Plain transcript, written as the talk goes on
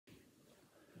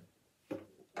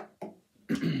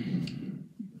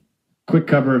Quick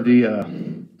cover of the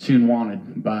tune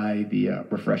Wanted by the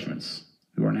Refreshments,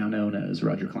 who are now known as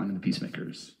Roger Klein and the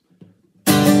Peacemakers.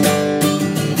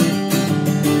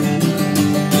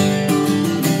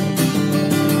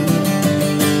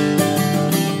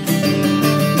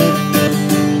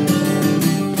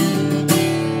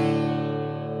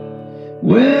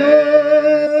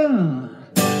 Well,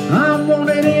 I'm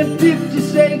wanted in 50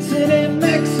 states and in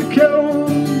Mexico.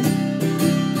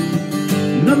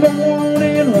 #1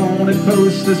 wanted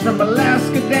posters from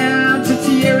Alaska down to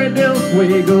Tierra del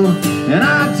Fuego. And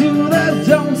I do the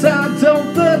don'ts, I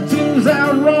don't the do's,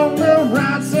 I wrong the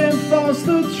rights and false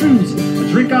the truths.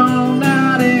 I drink all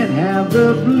night and have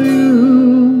the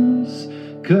blues,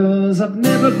 'cause I've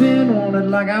never been wanted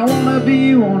like I wanna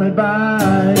be wanted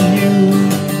by you.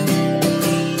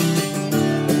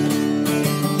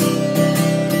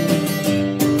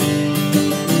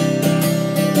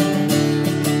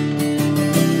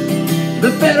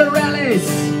 The federales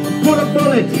put a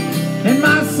bullet in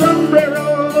my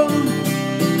sombrero.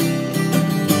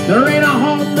 There ain't a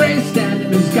hombre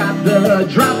standing who's got the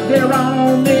drop there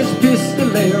on this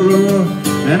pistolero.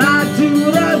 And I do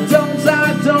the don'ts,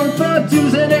 I don't the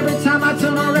do's, and every time I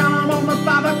turn around I'm on the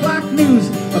 5 o'clock news.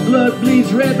 My blood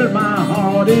bleeds red but my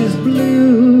heart is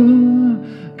blue,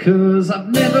 'cause I've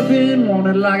never been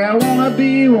wanted like I wanna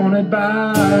be wanted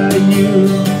by you.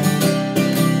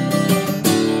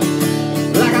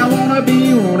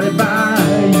 Be wanted by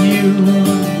you,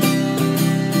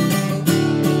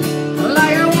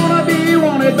 like I wanna be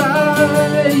wanted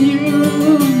by you,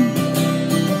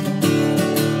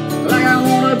 like I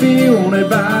wanna be wanted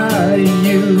by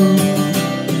you.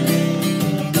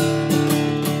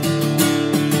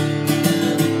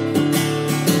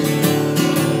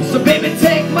 So baby,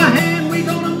 take my hand, we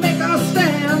gonna make our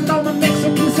stand on the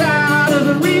Mexican side of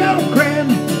the Rio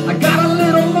Grande. I got a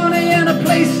little money and a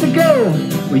place to go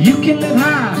where you can live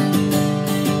high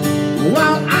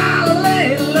while I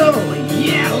lay low.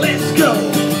 Yeah, let's go.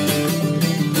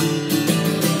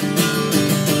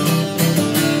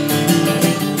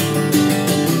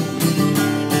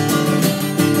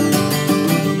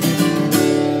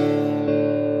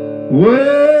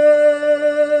 Well,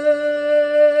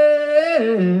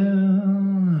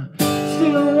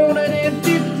 still wanted in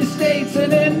 50 states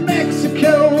and in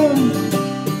Mexico.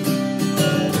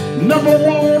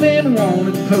 #1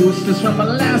 wanted posters from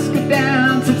Alaska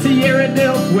down to Tierra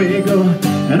del Fuego.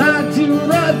 And I do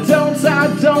the don'ts, I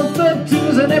don't the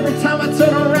do's, and every time I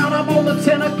turn around I'm on the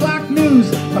 10 o'clock news.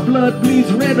 My blood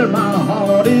bleeds red but my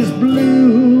heart is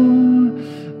blue,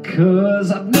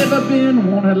 'cause I've never been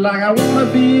wanted like I wanna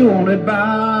be wanted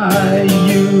by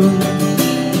you,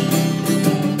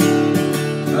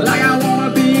 like I wanna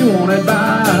be wanted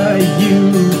by you.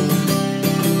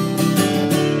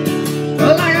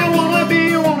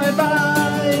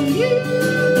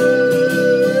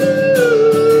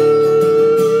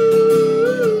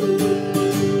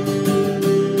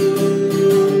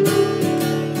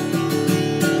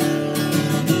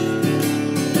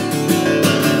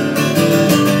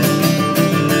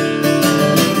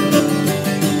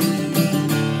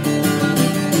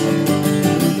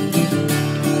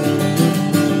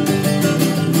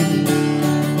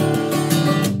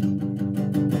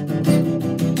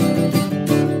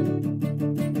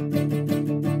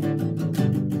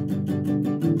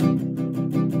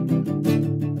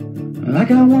 Like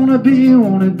I wanna be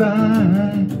wanted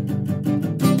by,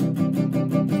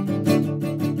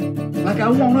 like I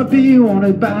wanna be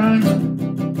wanted by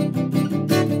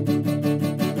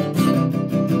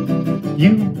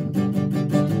you.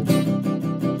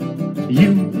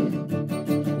 You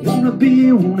wanna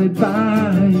be wanted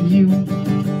by you,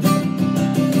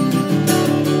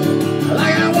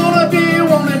 like I wanna be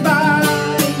wanted by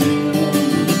you,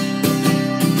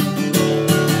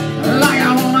 like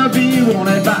I wanna be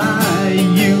wanted by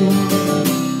you,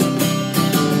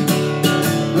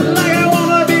 like I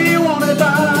wanna be wanted by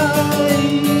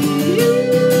you.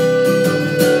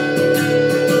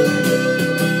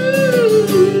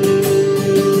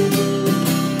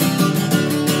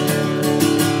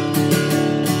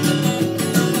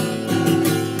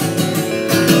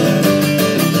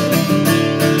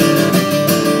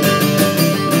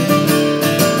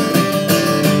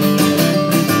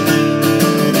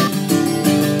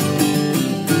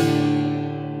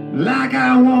 Like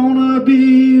I wanna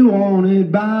be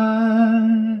wanted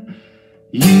by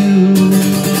you.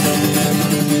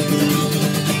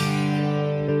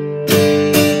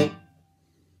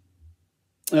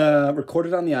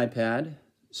 Recorded on the iPad,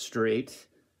 straight.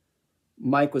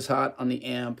 Mic was hot on the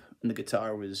amp, and the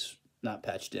guitar was not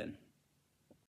patched in.